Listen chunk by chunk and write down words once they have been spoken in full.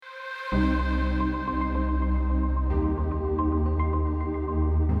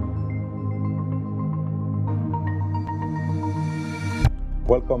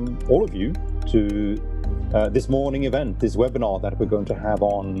welcome all of you to this morning event, this webinar that we're going to have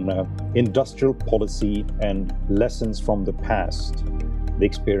on industrial policy and lessons from the past, the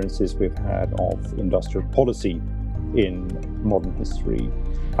experiences we've had of industrial policy in modern history.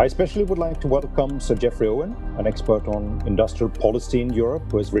 I especially would like to welcome Sir Geoffrey Owen, an expert on industrial policy in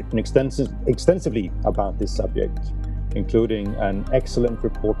Europe, who has written extensively about this subject, including an excellent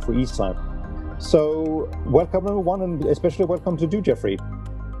report for ESIP. So welcome everyone, and especially welcome to you, Geoffrey.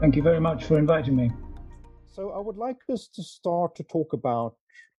 Thank you very much for inviting me. So I would like us to start to talk about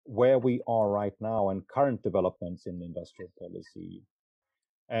where we are right now and current developments in industrial policy,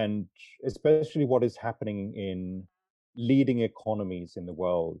 and especially what is happening in leading economies in the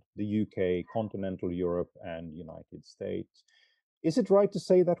world, the UK, continental Europe, and United States. Is it right to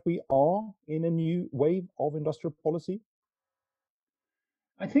say that we are in a new wave of industrial policy?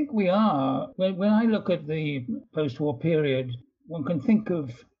 I think we are. When I look at the post-war period, one can think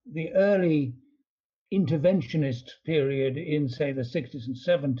of the early interventionist period in, say, the 60s and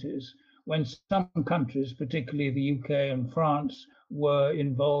 70s, when some countries, particularly the UK and France, were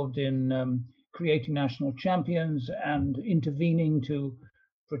involved in creating national champions and intervening to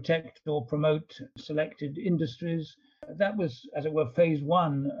protect or promote selected industries. That was, as it were, phase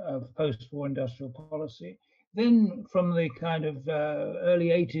one of post-war industrial policy. Then from the kind of early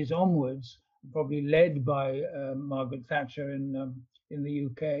 80s onwards, probably led by Margaret Thatcher in the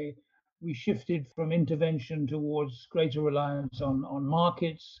UK, we shifted from intervention towards greater reliance on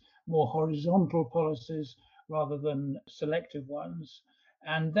markets, more horizontal policies rather than selective ones.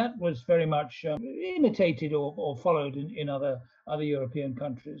 And that was very much imitated or followed in other European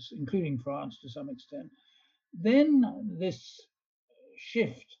countries, including France to some extent. Then this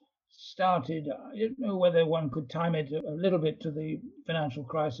shift started. I don't know whether one could time it a little bit to the financial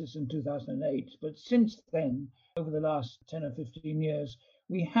crisis in 2008, but since then, over the last 10 or 15 years,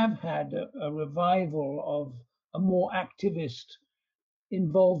 we have had a revival of a more activist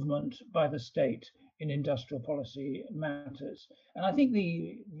involvement by the state in industrial policy matters. And I think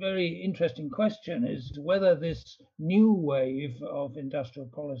the very interesting question is whether this new wave of industrial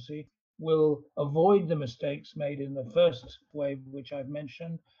policy will avoid the mistakes made in the first wave, which I've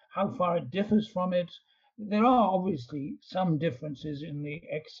mentioned, how far it differs from it. There are obviously some differences in the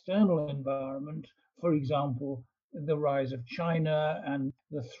external environment. For example, the rise of China and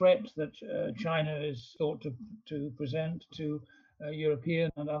the threat that China is thought to present to European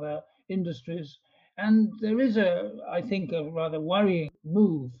and other industries. And there is, I think, a rather worrying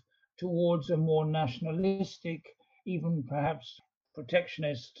move towards a more nationalistic, even perhaps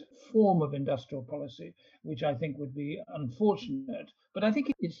protectionist form of industrial policy, which I think would be unfortunate. But I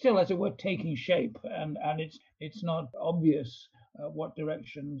think it's still, as it were, taking shape, and it's not obvious what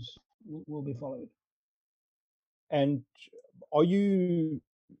directions will be followed. And are you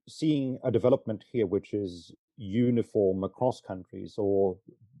seeing a development here which is uniform across countries, or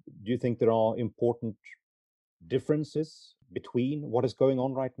do you think there are important differences between what is going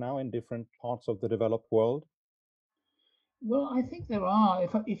on right now in different parts of the developed world? Well, I think there are.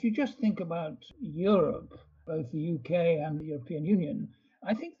 If you just think about Europe, both the UK and the European Union,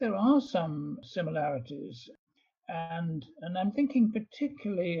 I think there are some similarities. And I'm thinking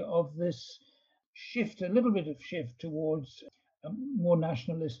particularly of this shift, a little bit of shift towards more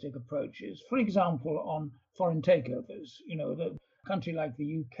nationalistic approaches. For example, on foreign takeovers, the country like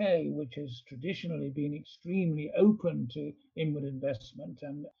the UK, which has traditionally been extremely open to inward investment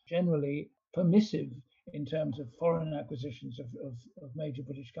and generally permissive in terms of foreign acquisitions of major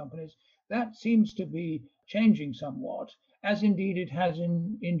British companies, that seems to be changing somewhat, as indeed it has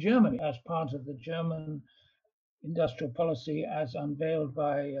in Germany, as part of the German industrial policy as unveiled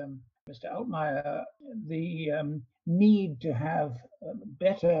by Mr. Altmaier, the need to have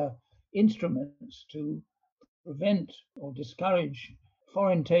better instruments to prevent or discourage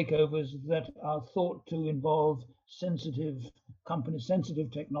foreign takeovers that are thought to involve sensitive companies,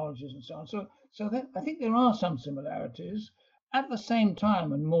 sensitive technologies, and so on. So that, I think there are some similarities. At the same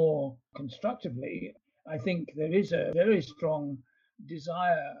time, and more constructively, I think there is a very strong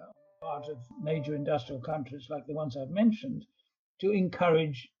desire part of major industrial countries like the ones I've mentioned to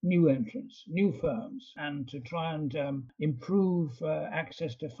encourage new entrants, new firms, and to try and improve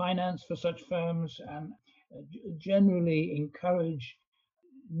access to finance for such firms and generally encourage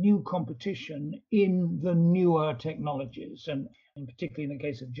new competition in the newer technologies. And particularly in the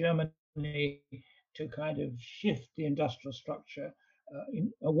case of Germany, to kind of shift the industrial structure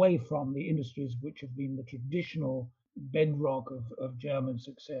away from the industries which have been the traditional bedrock of German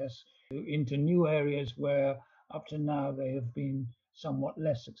success into new areas where up to now they have been somewhat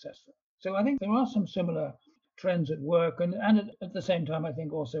less successful. So I think there are some similar trends at work, and at the same time, I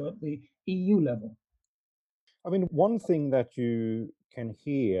think also at the EU level. I mean, one thing that you can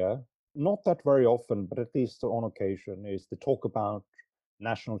hear, not that very often, but at least on occasion, is the talk about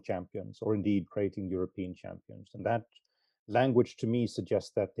national champions or indeed creating European champions. And that language to me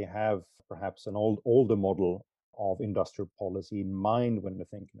suggests that they have perhaps an older model of industrial policy in mind when they're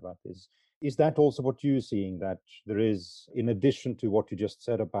thinking about this. Is that also what you're seeing, that there is, in addition to what you just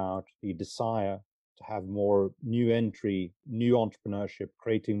said about the desire to have more new entry, new entrepreneurship,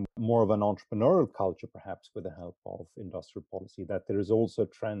 creating more of an entrepreneurial culture, perhaps with the help of industrial policy, that there is also a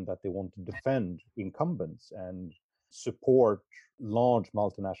trend that they want to defend incumbents and support large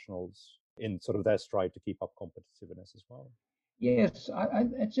multinationals in sort of their stride to keep up competitiveness as well? Yes,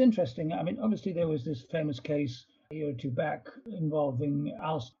 it's interesting. I mean, obviously, there was this famous case a year or two back involving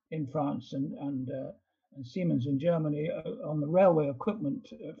Alstom in France and Siemens in Germany on the railway equipment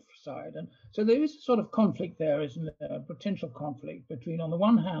side. And so there is a sort of conflict there, isn't there? A potential conflict between, on the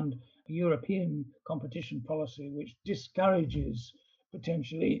one hand, European competition policy, which discourages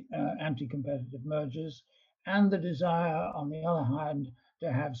potentially anti-competitive mergers, and the desire, on the other hand,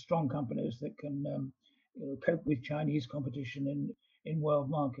 to have strong companies that can cope with Chinese competition in world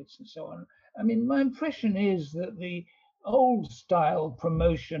markets and so on. I mean, my impression is that the old style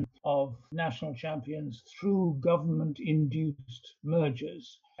promotion of national champions through government induced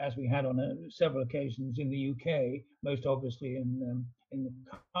mergers, as we had on several occasions in the UK, most obviously in the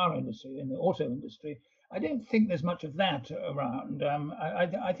car industry, in the auto industry. I don't think there's much of that around.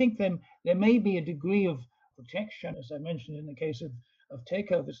 I think there may be a degree of protection, as I mentioned in the case of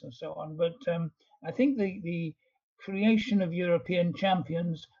takeovers and so on, but I think the creation of European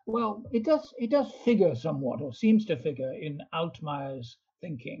champions, well, it does figure somewhat, or seems to figure, in Altmaier's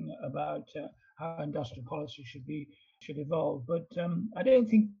thinking about how industrial policy should evolve. But I don't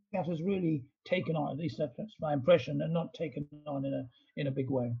think that has really taken on. At least that's my impression, and not taken on in a big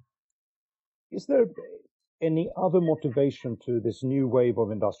way. Is there any other motivation to this new wave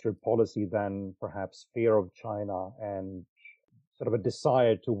of industrial policy than perhaps fear of China and sort of a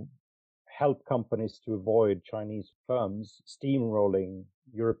desire to help companies to avoid Chinese firms steamrolling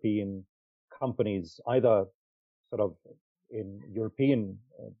European companies, either sort of in European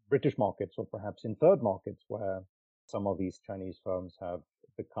British markets or perhaps in third markets where some of these Chinese firms have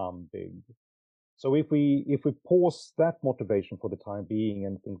become big? So if we pause that motivation for the time being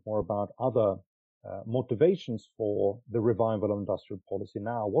and think more about other motivations for the revival of industrial policy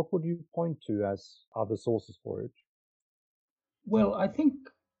now, what would you point to as other sources for it? Well, I think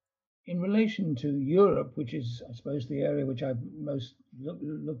in relation to Europe, which is, I suppose, the area which I've most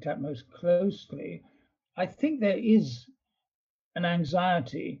looked at most closely, I think there is an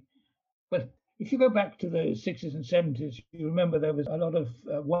anxiety. But if you go back to the 60s and 70s, you remember there was a lot of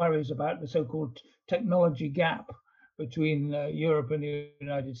worries about the so-called technology gap between Europe and the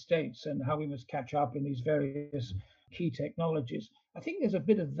United States, and how we must catch up in these various key technologies. I think there's a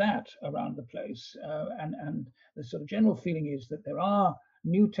bit of that around the place, and the sort of general feeling is that there are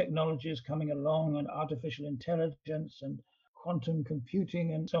new technologies coming along, and artificial intelligence and quantum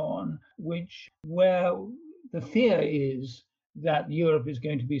computing and so on, where the fear is that Europe is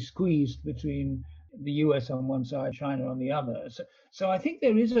going to be squeezed between the US on one side, China on the other. So I think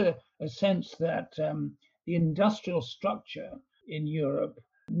there is a sense that the industrial structure in Europe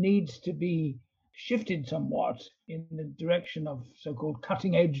needs to be shifted somewhat in the direction of so-called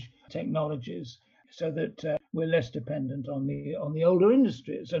cutting-edge technologies, so that we're less dependent on the older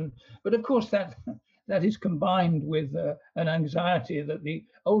industries. But of course that is combined with an anxiety that the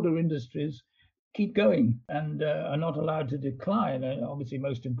older industries keep going and are not allowed to decline. And obviously,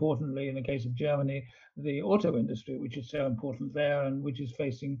 most importantly, in the case of Germany, the auto industry, which is so important there and which is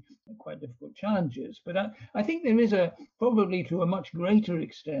facing quite difficult challenges. But I think there is probably to a much greater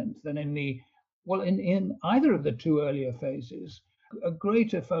extent than in either of the two earlier phases, a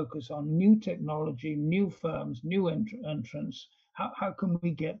greater focus on new technology, new firms, new entrants. How can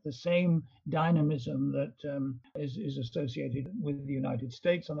we get the same dynamism that is associated with the United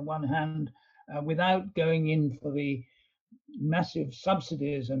States on the one hand, without going in for the massive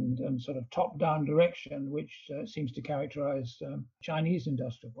subsidies and sort of top-down direction, which seems to characterize Chinese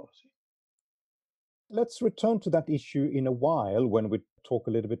industrial policy? Let's return to that issue in a while when we talk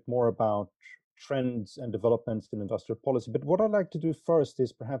a little bit more about trends and developments in industrial policy. But what I'd like to do first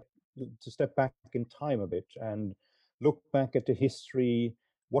is perhaps to step back in time a bit and look back at the history,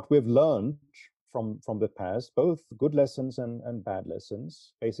 what we've learned from the past, both good lessons and bad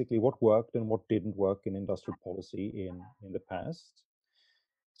lessons, basically what worked and what didn't work in industrial policy in the past.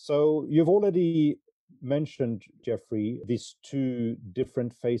 So you've already mentioned, Jeffrey, these two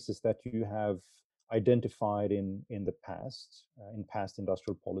different phases that you have identified in the past, in past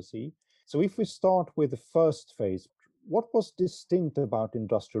industrial policy. So if we start with the first phase, what was distinct about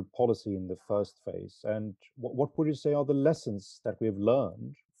industrial policy in the first phase, and what would you say are the lessons that we've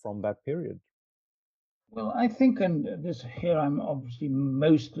learned from that period? Well, I think, and this here I'm obviously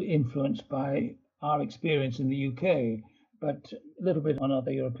mostly influenced by our experience in the UK, but a little bit on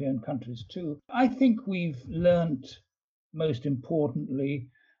other European countries too. I think we've learnt, most importantly,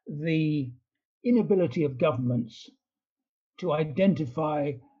 the inability of governments to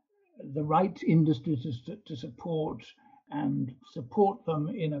identify the right industries to support and support them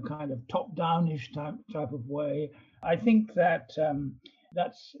in a kind of top-downish type of way. I think that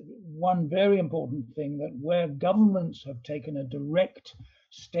that's one very important thing, that where governments have taken a direct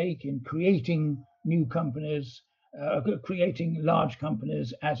stake in creating new companies, creating large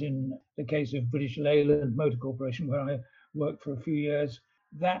companies, as in the case of British Leyland Motor Corporation, where I worked for a few years,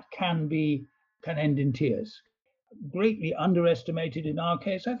 that can end in tears. Greatly underestimated in our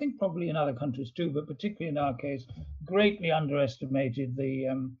case, I think probably in other countries too, but particularly in our case, greatly underestimated the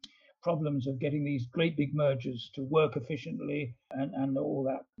problems of getting these great big mergers to work efficiently and all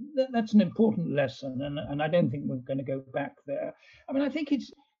that. That's an important lesson, and I don't think we're going to go back there. I mean, I think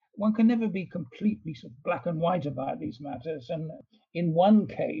one can never be completely sort of black and white about these matters. And in one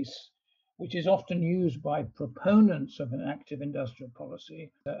case, which is often used by proponents of an active industrial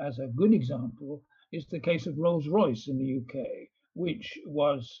policy as a good example, is the case of Rolls-Royce in the UK, which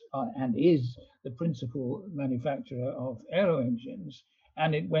was and is the principal manufacturer of aero engines.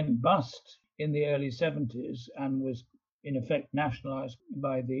 And it went bust in the early 70s and was in effect nationalized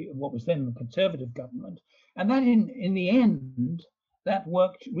by what was then the Conservative government. And that in the end, that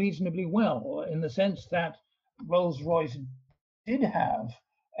worked reasonably well, in the sense that Rolls-Royce did have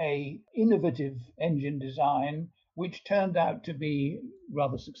a innovative engine design which turned out to be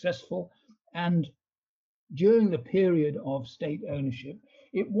rather successful. And during the period of state ownership,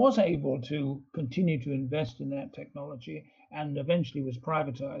 it was able to continue to invest in that technology and eventually was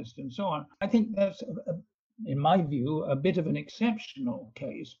privatized and so on. I think that's, in my view, a bit of an exceptional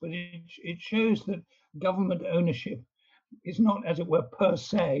case, but it shows that government ownership is not, as it were, per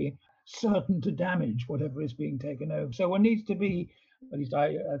se, certain to damage whatever is being taken over. So one needs to be, at least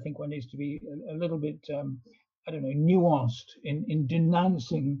I think one needs to be a little bit I don't know, nuanced in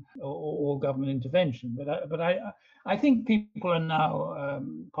denouncing all government intervention. But I think people are now,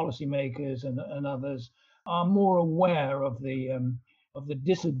 policymakers and others, are more aware of the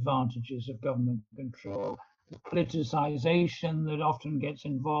disadvantages of government control, the politicization that often gets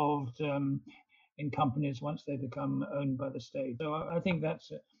involved in companies once they become owned by the state. So I think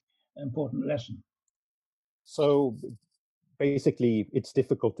that's an important lesson. So basically, it's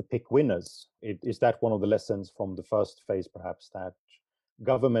difficult to pick winners. Is that one of the lessons from the first phase, perhaps, that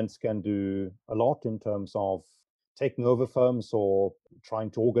governments can do a lot in terms of taking over firms or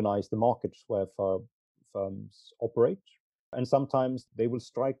trying to organize the markets where firms operate? And sometimes they will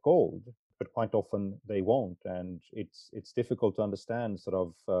strike gold, but quite often they won't. And it's difficult to understand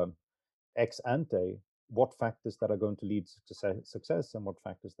sort of ex ante what factors that are going to lead to success and what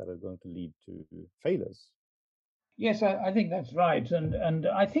factors that are going to lead to failures. Yes, I think that's right. And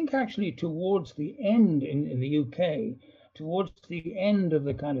I think actually towards the end in the UK, towards the end of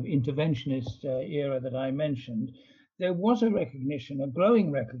the kind of interventionist era that I mentioned, there was a recognition, a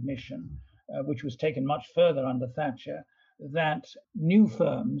growing recognition, which was taken much further under Thatcher, that new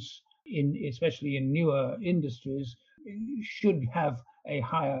firms, especially in newer industries, should have a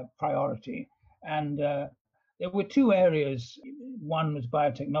higher priority. And there were two areas. One was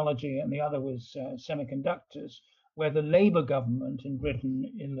biotechnology and the other was semiconductors, where the Labour government in Britain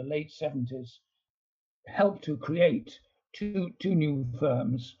in the late 70s helped to create two new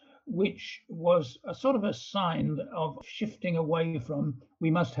firms, which was a sort of a sign of shifting away from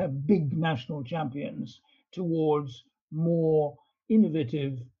we must have big national champions towards more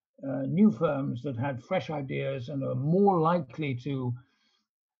innovative new firms that had fresh ideas and are more likely to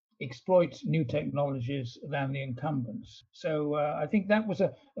exploit new technologies than the incumbents. So I think that was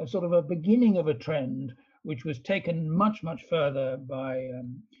a sort of a beginning of a trend which was taken much, much further by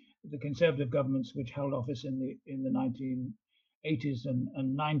the Conservative governments which held office in the 1980s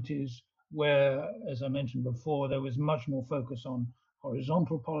and 90s, where, as I mentioned before, there was much more focus on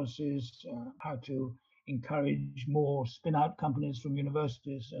horizontal policies, how to encourage more spin-out companies from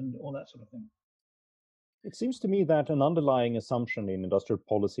universities and all that sort of thing. It seems to me that an underlying assumption in industrial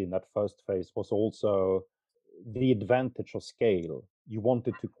policy in that first phase was also the advantage of scale. You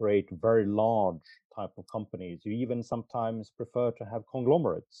wanted to create very large type of companies. You even sometimes prefer to have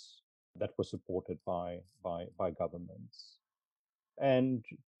conglomerates that were supported by governments. And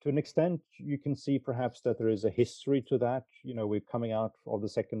to an extent, you can see perhaps that there is a history to that. We're coming out of the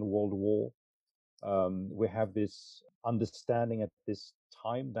Second World War. We have this understanding at this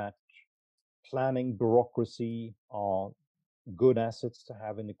time that planning, bureaucracy are good assets to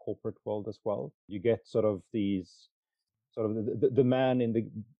have in the corporate world as well. You get sort of the man in the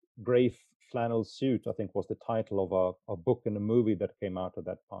gray flannel suit, I think was the title of a book and a movie that came out at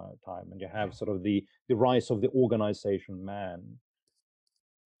that time. And you have sort of the rise of the organization man.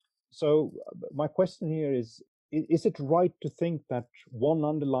 So my question here is it right to think that one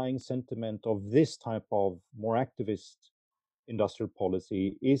underlying sentiment of this type of more activist industrial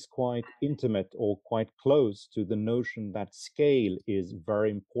policy is quite intimate or quite close to the notion that scale is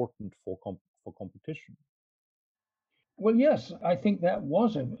very important for competition? Well, yes, I think that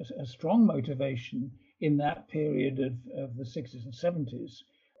was a strong motivation in that period of the 60s and 70s.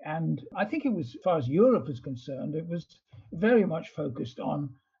 And I think it was, as far as Europe is concerned, it was very much focused on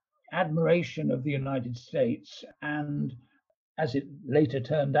admiration of the United States and, as it later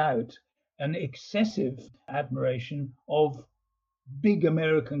turned out, an excessive admiration of big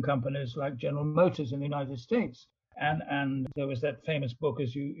American companies like General Motors in the United States. And there was that famous book,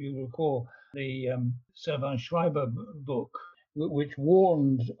 as you recall, the Servan Schreiber book, which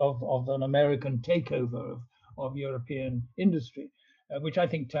warned of an American takeover of European industry, which I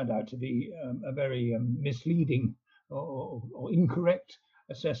think turned out to be a very misleading or incorrect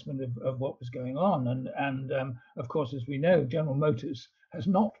assessment of what was going on. And of course, as we know, General Motors has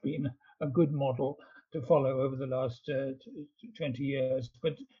not been a good model to follow over the last 20 years.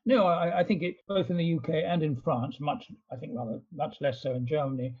 But no, I think it, both in the UK and in France, much less so in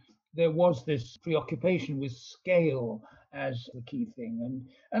Germany, there was this preoccupation with scale as the key thing.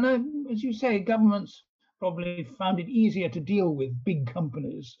 And as you say, governments probably found it easier to deal with big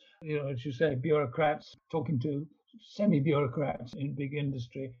companies, as you say, bureaucrats talking to semi-bureaucrats in big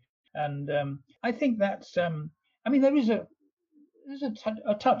industry. And I think that's, there is a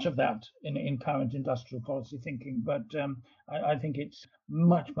touch of that in current industrial policy thinking, but I think it's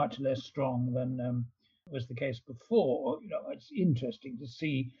much, much less strong than was the case before. It's interesting to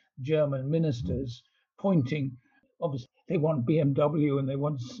see German ministers pointing. Obviously, they want BMW and they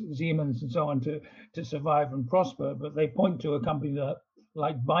want Siemens and so on to survive and prosper, but they point to a company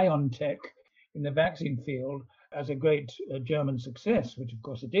like BioNTech in the vaccine field as a great German success, which of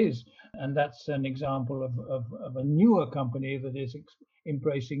course it is. And that's an example of a newer company that is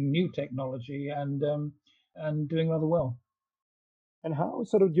embracing new technology and doing rather well. And how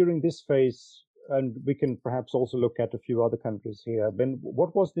sort of during this phase, and we can perhaps also look at a few other countries here, Ben,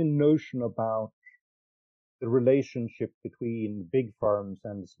 what was the notion about the relationship between big firms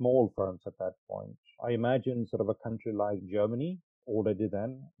and small firms at that point? I imagine sort of a country like Germany already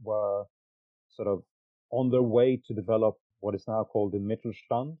then were sort of on their way to develop what is now called the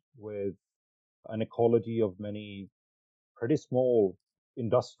Mittelstand, with an ecology of many pretty small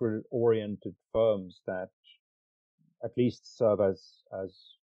industrial-oriented firms that at least serve as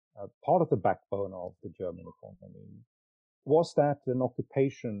part of the backbone of the German economy. Was that an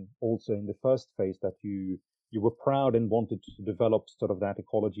occupation also in the first phase, that you were proud and wanted to develop sort of that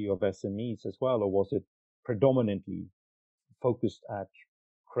ecology of SMEs as well, or was it predominantly focused at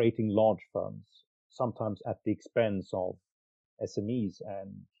creating large firms, sometimes at the expense of SMEs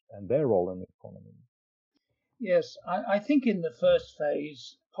and their role in the economy? Yes, I think in the first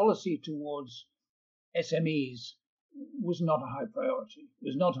phase, policy towards SMEs was not a high priority.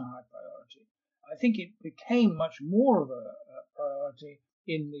 I think it became much more of a priority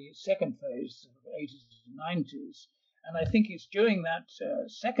in the second phase of the 80s and 90s. And I think it's during that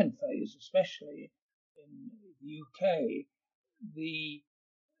second phase, especially in the UK, the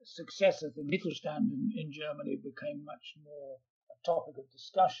success of the Mittelstand in Germany became much more a topic of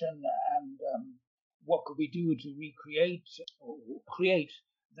discussion, and what could we do to recreate or create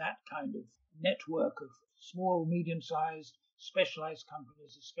that kind of network of small, medium-sized, specialized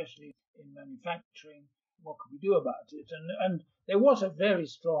companies, especially in manufacturing. What could we do about it? And there was a very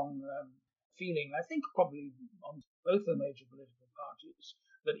strong feeling, I think probably on both the major political parties,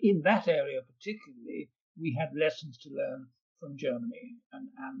 that in that area particularly, we had lessons to learn from Germany,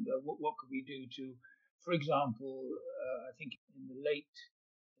 and what could we do to, for example, I think in the late,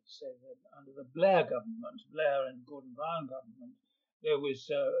 let's say, under the Blair government, Blair and Gordon Brown government, there was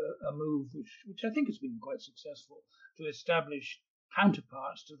a move which I think has been quite successful to establish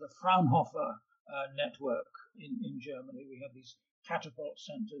counterparts to the Fraunhofer network in Germany. We have these catapult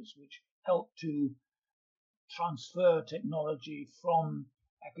centers which help to transfer technology from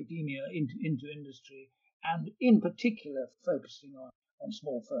academia into industry, and in particular focusing on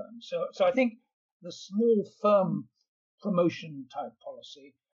small firms. So I think the small firm promotion type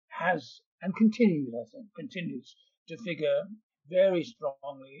policy has and continues, I think, continues to figure very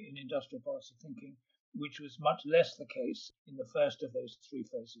strongly in industrial policy thinking, which was much less the case in the first of those three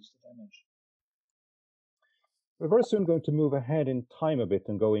phases that I mentioned. We're very soon going to move ahead in time a bit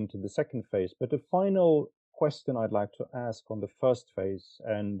and go into the second phase, but a final question I'd like to ask on the first phase,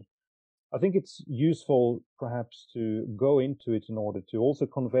 and I think it's useful perhaps to go into it in order to also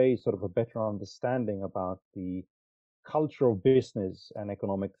convey sort of a better understanding about the culture of business and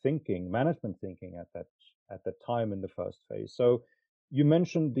economic thinking, management thinking at that time in the first phase. So you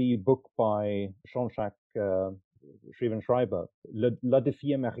mentioned the book by Jean-Jacques Schrivenschreiber, Le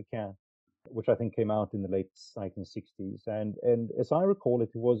Défi Américain, which I think came out in the late 1960s. And as I recall,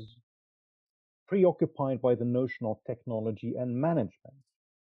 it was preoccupied by the notion of technology and management,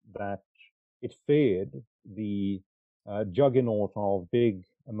 that it feared the juggernaut of big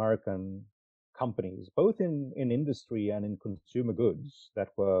American companies, both in industry and in consumer goods, that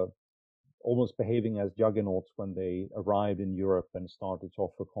were almost behaving as juggernauts when they arrived in Europe and started to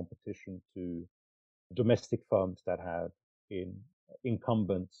offer competition to domestic firms that had been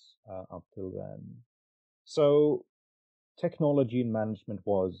incumbents up till then. So technology and management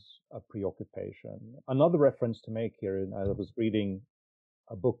was a preoccupation. Another reference to make here, and I was reading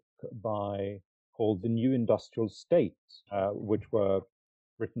a book called The New Industrial State, which were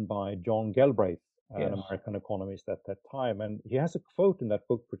written by John Galbraith, an American economist at that time. And he has a quote in that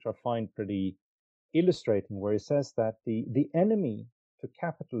book, which I find pretty illustrating, where he says that the enemy to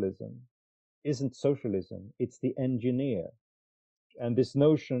capitalism isn't socialism, it's the engineer. And this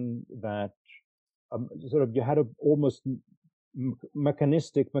notion that sort of you had a almost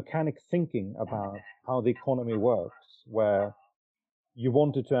mechanic thinking about how the economy works, where you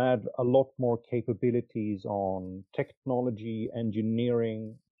wanted to add a lot more capabilities on technology,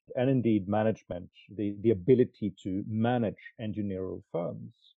 engineering, and indeed management, the ability to manage engineering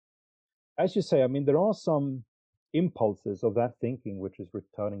firms. As you say, I mean, there are some impulses of that thinking which is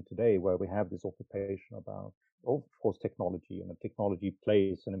returning today, where we have this occupation about, of course, technology, and technology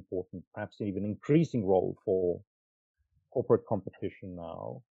plays an important, perhaps even increasing role for corporate competition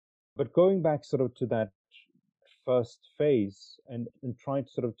now. But going back sort of to that first phase and trying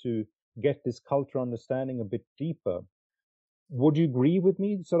to sort of to get this cultural understanding a bit deeper, would you agree with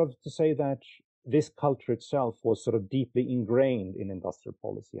me sort of to say that this culture itself was sort of deeply ingrained in industrial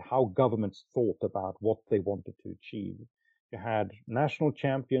policy, how governments thought about what they wanted to achieve? You had national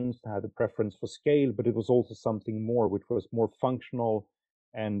champions that had a preference for scale, but it was also something more, which was more functional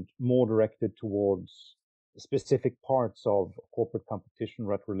and more directed towards specific parts of corporate competition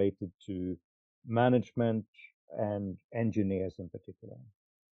that related to management and engineers in particular.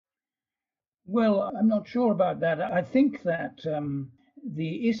 Well, I'm not sure about that. I think that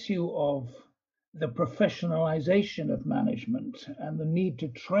the issue of the professionalization of management and the need to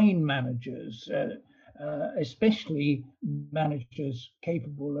train managers, especially managers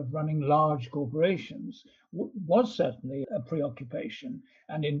capable of running large corporations, was certainly a preoccupation.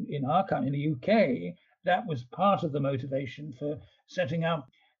 And in our country, in the UK, that was part of the motivation for setting up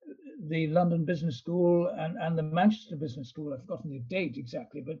the London Business School and the Manchester Business School. I've forgotten the date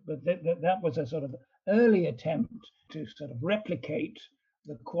exactly, but that was a sort of early attempt to sort of replicate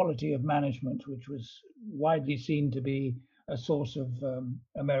the quality of management, which was widely seen to be a source of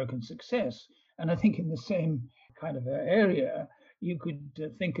American success. And I think in the same kind of area, you could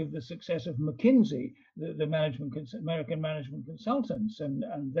think of the success of McKinsey, the American management consultants, and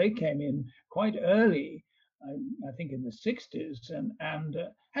they came in quite early, I think in the 60s, and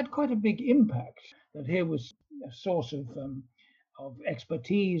had quite a big impact. That here was a source of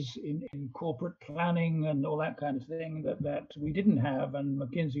expertise in corporate planning and all that kind of thing that we didn't have, and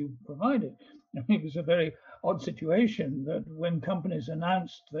McKinsey provided. I mean, it was a very odd situation that when companies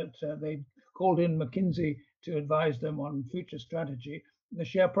announced that they called in McKinsey to advise them on future strategy, the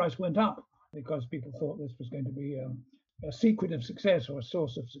share price went up because people thought this was going to be a secret of success or a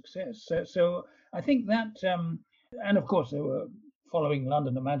source of success. So I think that, and of course there were, following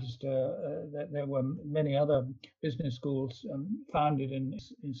London and Manchester, there were many other business schools founded in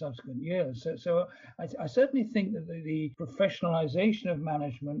subsequent years. So I certainly think that the professionalization of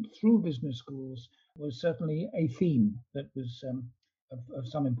management through business schools was certainly a theme that was of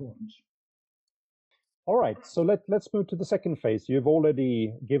some importance. All right, so let's move to the second phase. You've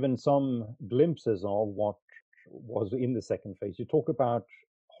already given some glimpses of what was in the second phase. You talk about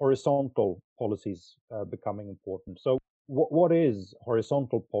horizontal policies becoming important. So what is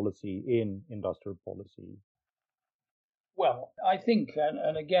horizontal policy in industrial policy? Well, I think,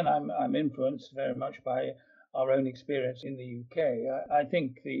 and again, I'm influenced very much by our own experience in the UK. I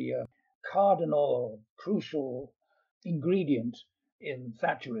think the cardinal, crucial ingredient in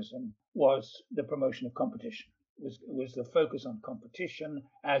Thatcherism was the promotion of competition, was the focus on competition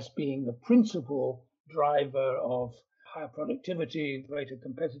as being the principal driver of higher productivity, greater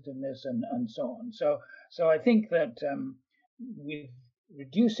competitiveness, and so on. So I think that with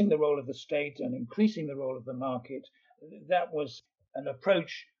reducing the role of the state and increasing the role of the market, that was an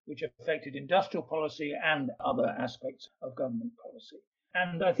approach which affected industrial policy and other aspects of government policy.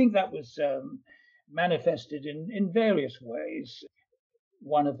 And I think that was manifested in various ways.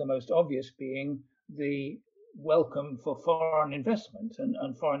 One of the most obvious being the welcome for foreign investment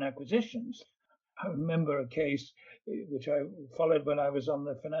and foreign acquisitions. I remember a case which I followed when I was on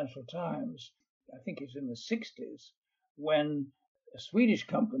the Financial Times, I think it's in the 60s, when a Swedish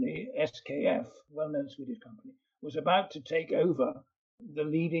company, SKF, well-known Swedish company, was about to take over the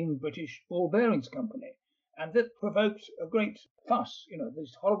leading British ball bearings company. And that provoked a great fuss,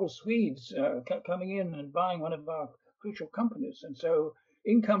 these horrible Swedes coming in and buying one of our crucial companies. And so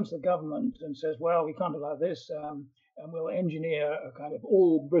in comes the government and says, well, we can't allow this, and we'll engineer a kind of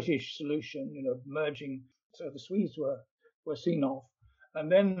all British solution, merging. So the Swedes were seen off.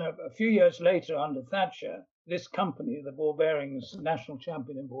 And then a few years later, under Thatcher, this company, the ball bearings, national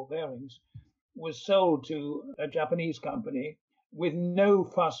champion in ball bearings, was sold to a Japanese company with no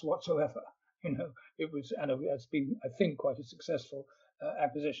fuss whatsoever. It was, and it's been, I think, quite a successful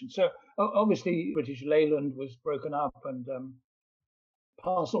acquisition. So obviously, British Leyland was broken up and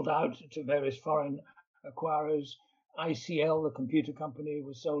parceled out to various foreign acquirers. ICL, the computer company,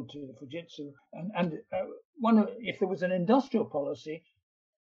 was sold to Fujitsu. And if there was an industrial policy,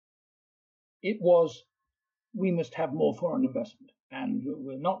 it was we must have more foreign investment. And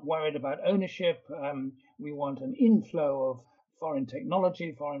we're not worried about ownership. We want an inflow of foreign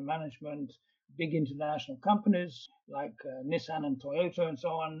technology, foreign management, big international companies like Nissan and Toyota and so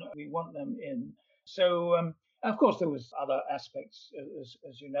on. We want them in. So, of course, there was other aspects,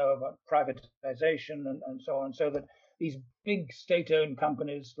 as you know, about privatization and so on, so that these big state-owned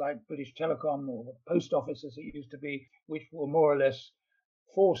companies like British Telecom or the Post Office, as it used to be, which were more or less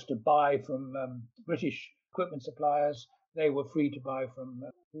forced to buy from British equipment suppliers, they were free to buy from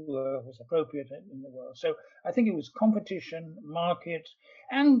whoever was appropriate in the world. So I think it was competition, market,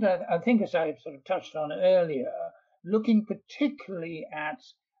 and I think, as I sort of touched on earlier, looking particularly at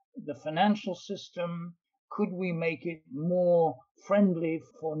the financial system. Could we make it more friendly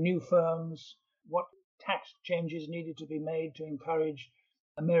for new firms? What tax changes needed to be made to encourage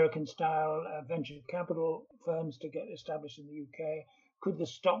American-style venture capital firms to get established in the UK? Could the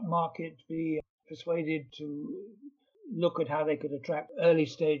stock market be persuaded to look at how they could attract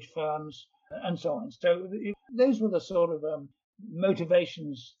early-stage firms and so on? So those were the sort of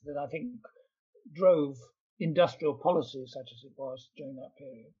motivations that I think drove industrial policy such as it was during that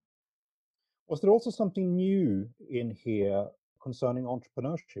period. Was there also something new in here concerning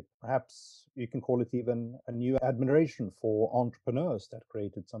entrepreneurship? Perhaps you can call it even a new admiration for entrepreneurs that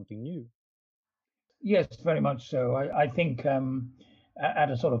created something new. Yes, very much so. I think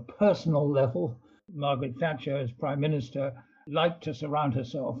at a sort of personal level, Margaret Thatcher, as Prime Minister, liked to surround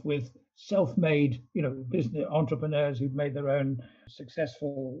herself with self-made, business entrepreneurs who'd made their own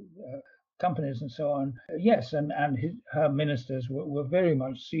successful companies and so on. Yes, and her ministers were very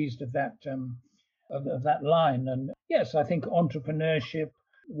much seized of that line. And yes, I think entrepreneurship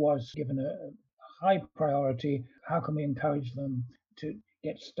was given a high priority. How can we encourage them to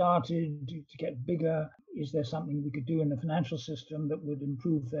get started, to get bigger? Is there something we could do in the financial system that would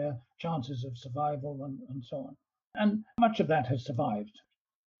improve their chances of survival and so on? And much of that has survived.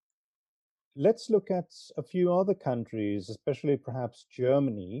 Let's look at a few other countries, especially perhaps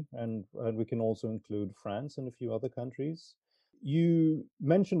Germany, and we can also include France and a few other countries. You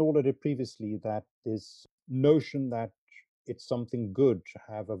mentioned already previously that this notion that it's something good to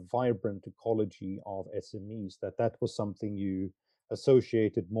have a vibrant ecology of SMEs, that was something you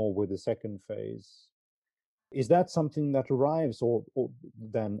associated more with the second phase. Is that something that arrives or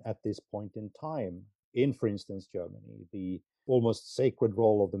then at this point in time in, for instance, Germany, the almost sacred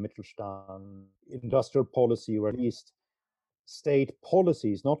role of the Mittelstand, industrial policy, or at least state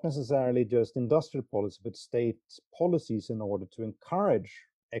policies, not necessarily just industrial policy, but state policies in order to encourage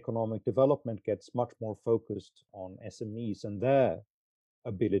economic development gets much more focused on SMEs and their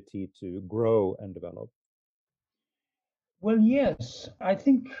ability to grow and develop? Well, yes, I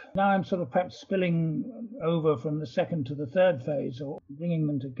think now I'm sort of perhaps spilling over from the second to the third phase or bringing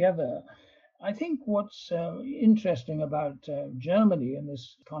them together. I think what's interesting about Germany in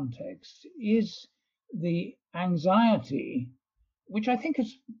this context is the anxiety, which I think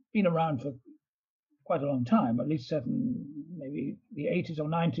has been around for quite a long time, at least maybe the 80s or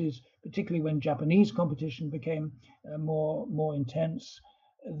 90s, particularly when Japanese competition became more intense,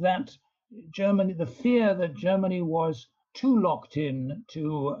 that the fear that Germany was too locked in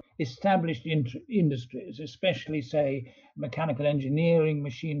to established industries, especially, say, mechanical engineering,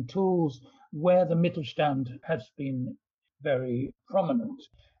 machine tools, where the Mittelstand has been very prominent.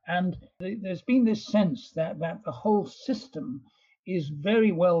 And there's been this sense that the whole system is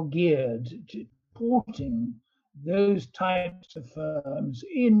very well geared to supporting those types of firms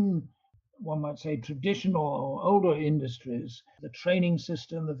in, one might say, traditional or older industries, the training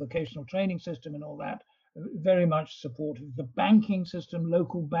system, the vocational training system, and all that, very much supportive. The banking system,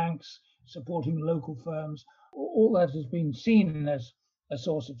 local banks supporting local firms, all that has been seen as a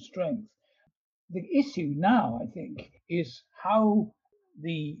source of strength. The issue now, I think, is how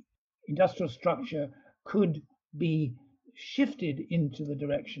the industrial structure could be shifted into the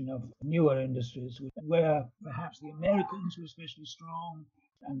direction of newer industries, where perhaps the Americans were especially strong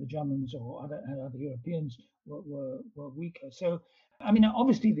and the Germans or other Europeans were weaker. So, I mean,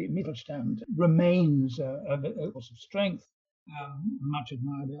 obviously the Mittelstand remains a source of strength, much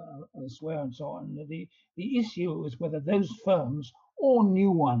admired elsewhere and so on. The issue is whether those firms or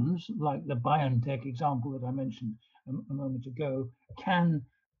new ones, like the BioNTech example that I mentioned a moment ago, can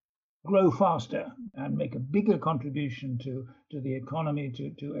grow faster and make a bigger contribution to the economy,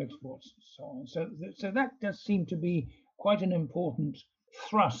 to exports, and so on. So that does seem to be quite an important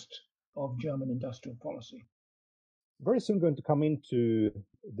thrust of German industrial policy. Very soon going to come into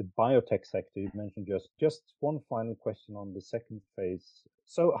the biotech sector. You mentioned just one final question on the second phase.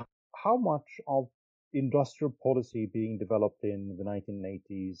 So how much of industrial policy being developed in the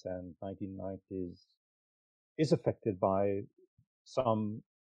 1980s and 1990s is affected by some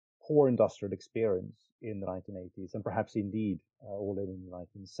poor industrial experience in the 1980s and perhaps indeed already in the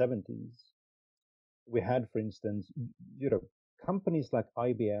 1970s? We had, for instance, companies like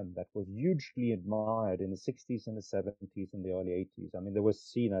IBM that was hugely admired in the 60s and the 70s and the early 80s. I mean, they were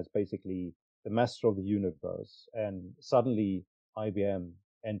seen as basically the master of the universe. And suddenly IBM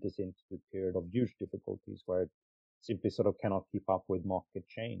enters into a period of huge difficulties where it simply sort of cannot keep up with market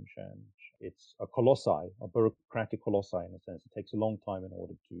change. And it's a bureaucratic colossi in a sense. It takes a long time in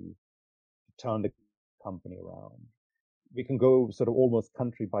order to turn the company around. We can go sort of almost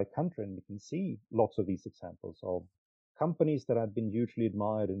country by country and we can see lots of these examples of companies that had been hugely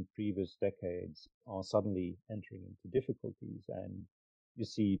admired in previous decades are suddenly entering into difficulties. And you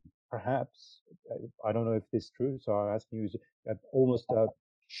see, perhaps, I don't know if this is true, so I'm asking you, almost a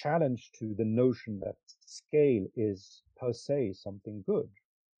challenge to the notion that scale is per se something good.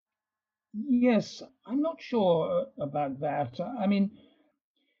 Yes, I'm not sure about that. I mean,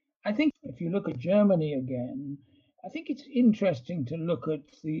 I think if you look at Germany again, I think it's interesting to look at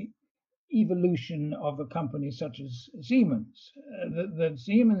the evolution of a company such as Siemens. That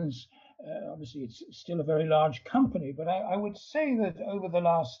Siemens, obviously, it's still a very large company, but I would say that over the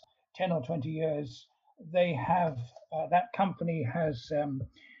last 10 or 20 years, that company has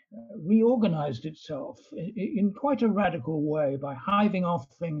reorganized itself in quite a radical way by hiving off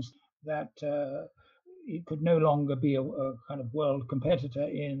things that it could no longer be a kind of world competitor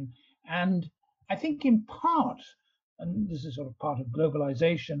in. And I think in part, and this is sort of part of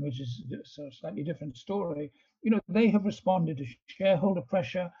globalization, which is a slightly different story, they have responded to shareholder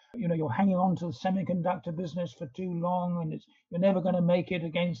pressure. You're hanging on to the semiconductor business for too long and you're never going to make it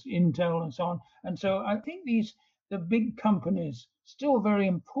against Intel and so on. And so I think the big companies, still very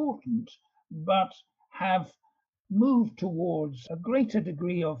important, but have move towards a greater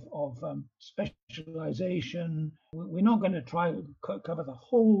degree of specialization. We're not going to try to cover the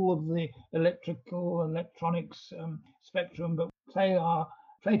whole of the electronics spectrum, but play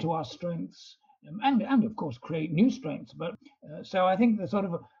to our strengths, and of course create new strengths. But so I think the sort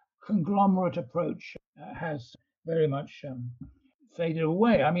of a conglomerate approach has very much faded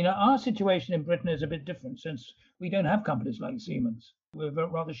away. I mean, our situation in Britain is a bit different since we don't have companies like Siemens. We're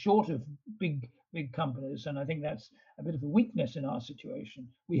rather short of big companies, and I think that's a bit of a weakness in our situation.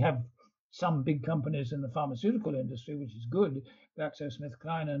 We have some big companies in the pharmaceutical industry, which is good,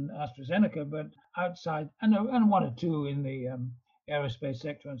 GlaxoSmithKline and AstraZeneca, but outside, and one or two in the aerospace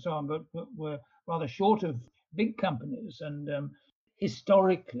sector and so on, but we're rather short of big companies. And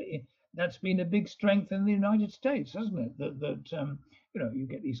historically, that's been a big strength in the United States, hasn't it? That you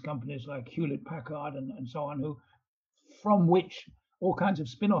get these companies like Hewlett Packard and so on, from which all kinds of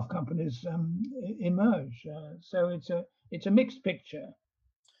spin-off companies emerge. So it's a mixed picture.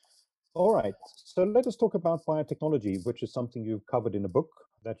 All right. So let us talk about biotechnology, which is something you've covered in a book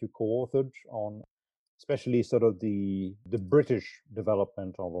that you co-authored on. especially sort of the British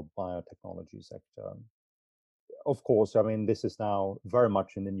development of a biotechnology sector. Of course, I mean, this is now very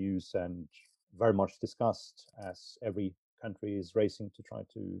much in the news and very much discussed as every country is racing to try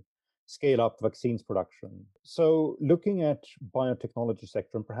to scale up vaccines production. So looking at biotechnology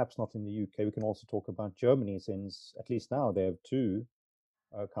sector, and perhaps not in the UK, we can also talk about Germany, since at least now they have two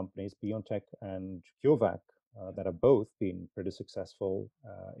companies, BioNTech and CureVac, that have both been pretty successful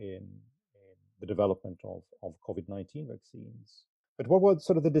in the development of COVID-19 vaccines. But what were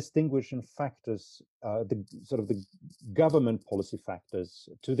sort of the distinguishing factors, the government policy factors,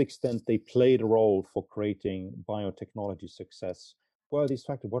 to the extent they played a role for creating biotechnology success? What are these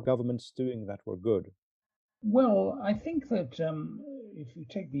factors? What governments doing that were good? Well, I think that if you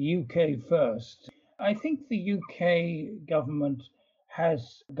take the UK first, I think the UK governments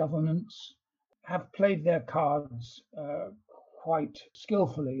have played their cards quite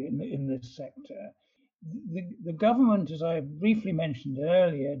skillfully in this sector. The government, as I briefly mentioned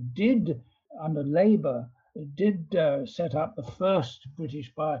earlier, under Labour, set up the first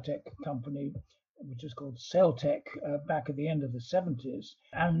British biotech company, which is called Celltech, back at the end of the 70s.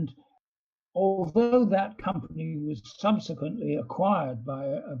 And although that company was subsequently acquired by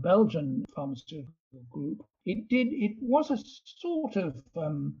a Belgian pharmaceutical group, it was a sort of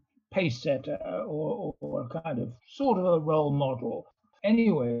pace setter or a kind of sort of a role model.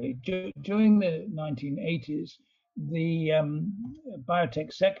 Anyway, during the 1980s, the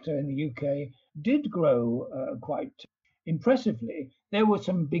biotech sector in the UK did grow quite impressively. There were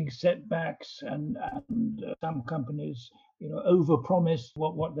some big setbacks, and some companies, overpromised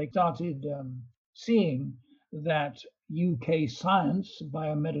what they started seeing that UK science,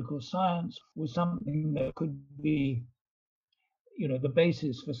 biomedical science, was something that could be, the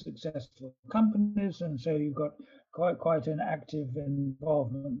basis for successful companies, and so you've got quite an active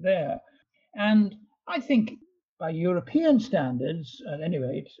involvement there. And I think by European standards, at any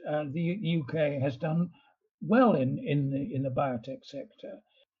rate, the UK has done well in the biotech sector.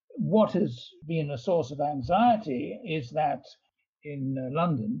 What has been a source of anxiety is that in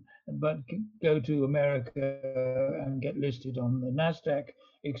London, but go to America and get listed on the NASDAQ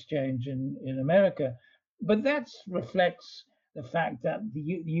exchange in America. But that reflects the fact that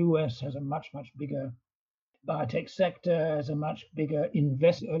the US has a much bigger biotech sector, has a much bigger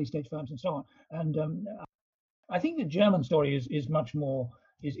early stage firms and so on. And I think the German story is much more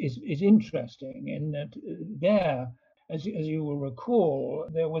is interesting in that there, as you will recall,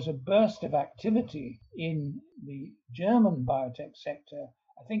 there was a burst of activity in the German biotech sector,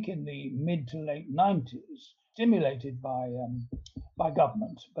 I think in the mid to late 90s, stimulated by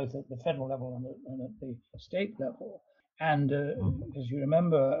government, both at the federal level and at the state level. And as you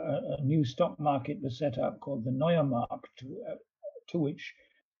remember, a new stock market was set up called the Neue Markt, to which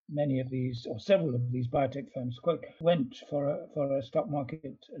many of these, or several of these biotech firms, went for a stock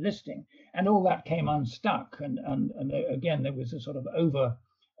market listing, and all that came unstuck. And again, there was a sort of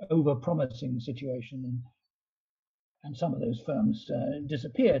over promising situation, and some of those firms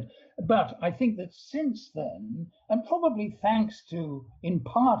disappeared. But I think that since then, and probably thanks to, in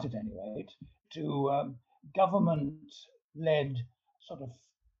part at any rate, to government-led sort of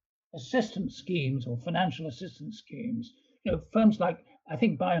assistance schemes or financial assistance schemes, firms like, I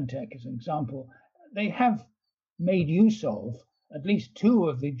think BioNTech as an example, they have made use of at least two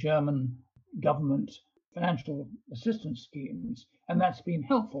of the German government financial assistance schemes, and that's been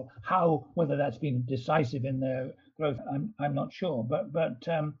helpful. Whether that's been decisive in their growth, I'm not sure. But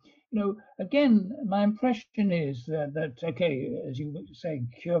again, my impression is that okay, as you say,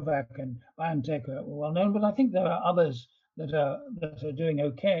 CureVac and BioNTech are well known, but I think there are others that are doing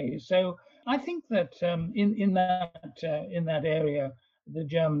okay. So I think that in that area, the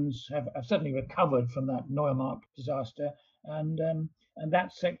Germans have certainly recovered from that Neue Markt disaster, and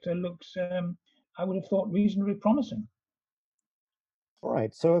that sector looks, I would have thought, reasonably promising. All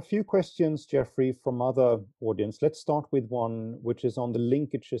right, so a few questions, Jeffrey, from other audience. Let's start with one which is on the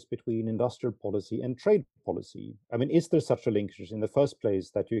linkages between industrial policy and trade policy. I mean, is there such a linkage in the first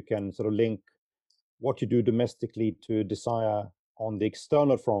place that you can sort of link what you do domestically to desire on the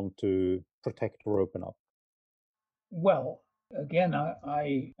external front to protect or open up? Well, again,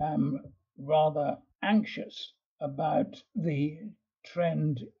 I am rather anxious about the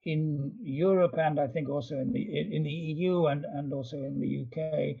trend in Europe, and I think also in the EU and also in the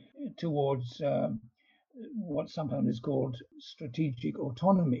UK, towards what sometimes is called strategic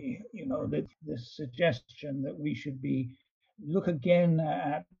autonomy. The suggestion that we should look again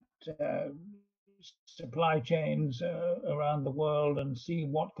at supply chains around the world and see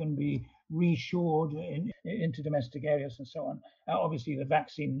what can be reshored into domestic areas and so on. Obviously, the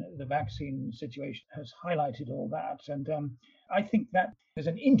vaccine situation has highlighted all that, and I think that there's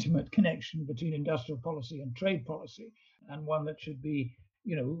an intimate connection between industrial policy and trade policy, and one that should be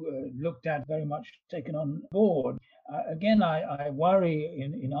looked at, very much taken on board. Again, I worry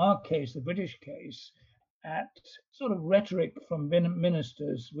in our case, the British case, at sort of rhetoric from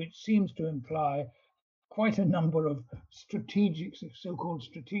ministers, which seems to imply quite a number of so-called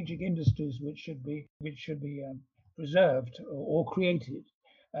strategic industries, which should be preserved or created.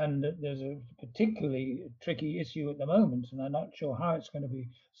 And there's a particularly tricky issue at the moment, and I'm not sure how it's going to be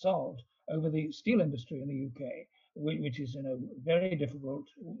solved, over the steel industry in the UK, which is in a very difficult,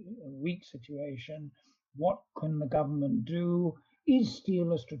 weak situation. What can the government do? Is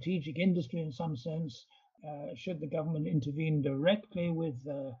steel a strategic industry in some sense? Should the government intervene directly with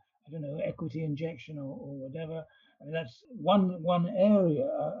I don't know, equity injection or whatever? I mean, that's one area,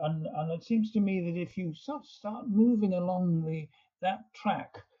 and it seems to me that if you start moving along that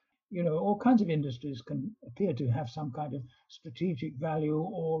track, all kinds of industries can appear to have some kind of strategic value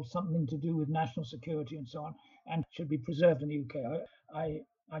or something to do with national security and so on, and should be preserved in the UK.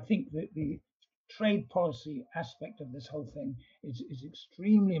 I think that the trade policy aspect of this whole thing is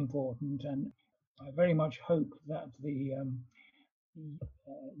extremely important, and I very much hope that the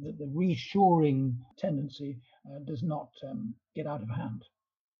reshoring tendency does not get out of hand.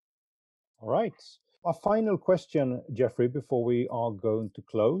 All right. A final question, Jeffrey, before we are going to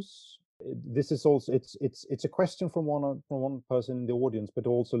close. This is also it's a question from one person in the audience, but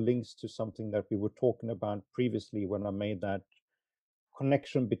also links to something that we were talking about previously when I made that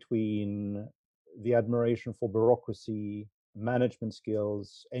connection between the admiration for bureaucracy, management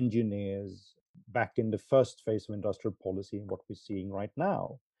skills, engineers back in the first phase of industrial policy and what we're seeing right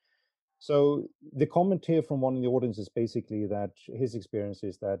now. So the comment here from one in the audience is basically that his experience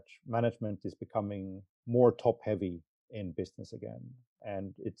is that management is becoming more top heavy in business again.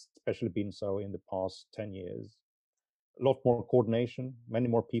 And it's especially been so in the past 10 years. A lot more coordination, many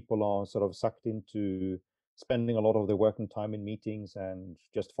more people are sort of sucked into spending a lot of their working time in meetings and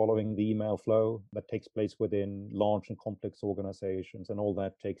just following the email flow that takes place within large and complex organizations. And all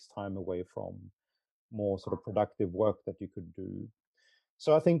that takes time away from more sort of productive work that you could do.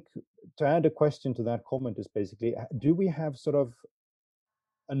 So I think to add a question to that comment is basically, do we have sort of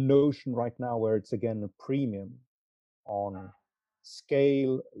a notion right now where it's again a premium on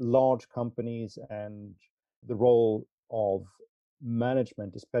scale, large companies, and the role of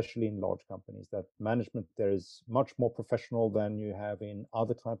management, especially in large companies, that management there is much more professional than you have in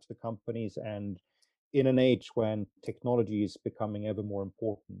other types of companies, and in an age when technology is becoming ever more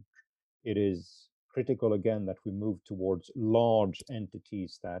important, it is critical again that we move towards large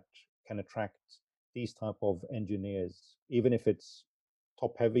entities that can attract these type of engineers, even if it's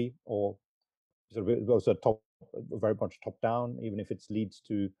top heavy or sort of also very much top down, even if it leads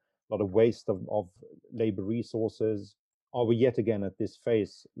to a lot of waste of labor resources. Are we yet again at this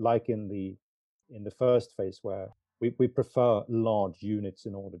phase, like in the first phase, where we prefer large units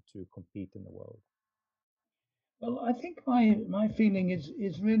in order to compete in the world? Well, I think my feeling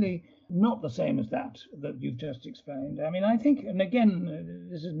is really not the same as that you've just explained. I mean, I think, and again,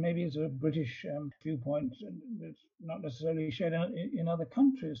 this is maybe a British viewpoint that's not necessarily shared in other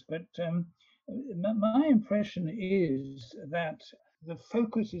countries, but my impression is that the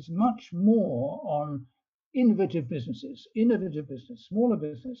focus is much more on innovative business, smaller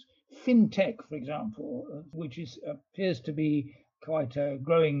business, fintech, for example, which appears to be quite a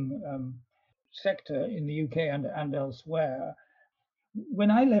growing sector in the UK and elsewhere.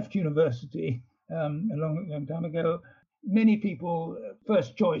 When I left university a long time ago, many people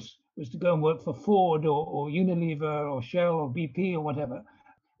first choice was to go and work for Ford or Unilever or Shell or BP or whatever.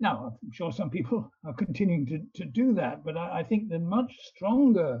 Now, I'm sure some people are continuing to do that, but I think the much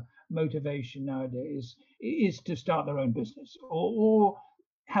stronger motivation nowadays is to start their own business or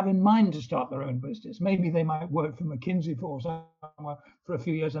have in mind to start their own business. Maybe they might work for McKinsey for a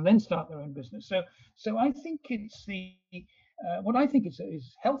few years and then start their own business. So I think it's what I think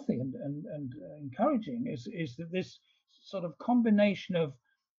is healthy and encouraging is that this sort of combination of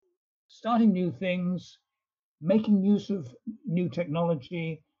starting new things, making use of new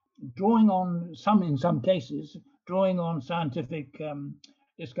technology, in some cases, drawing on scientific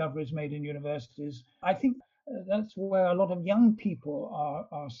discoveries made in universities. I think that's where a lot of young people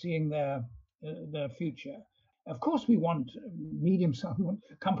are seeing their future. Of course, we want medium-sized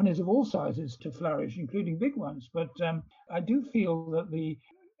companies of all sizes to flourish, including big ones. But I do feel that the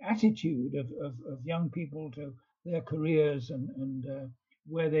attitude of young people to their careers and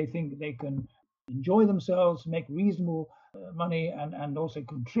where they think they can enjoy themselves, make reasonable money, and also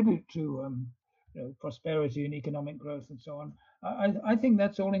contribute to prosperity and economic growth and so on. I think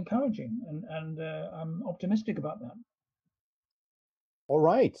that's all encouraging, and I'm optimistic about that. All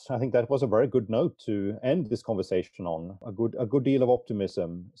right. I think that was a very good note to end this conversation on. A good deal of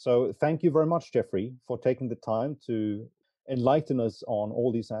optimism. So thank you very much, Jeffrey, for taking the time to enlighten us on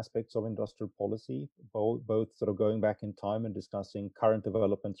all these aspects of industrial policy, both sort of going back in time and discussing current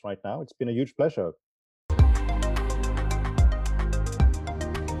developments right now. It's been a huge pleasure.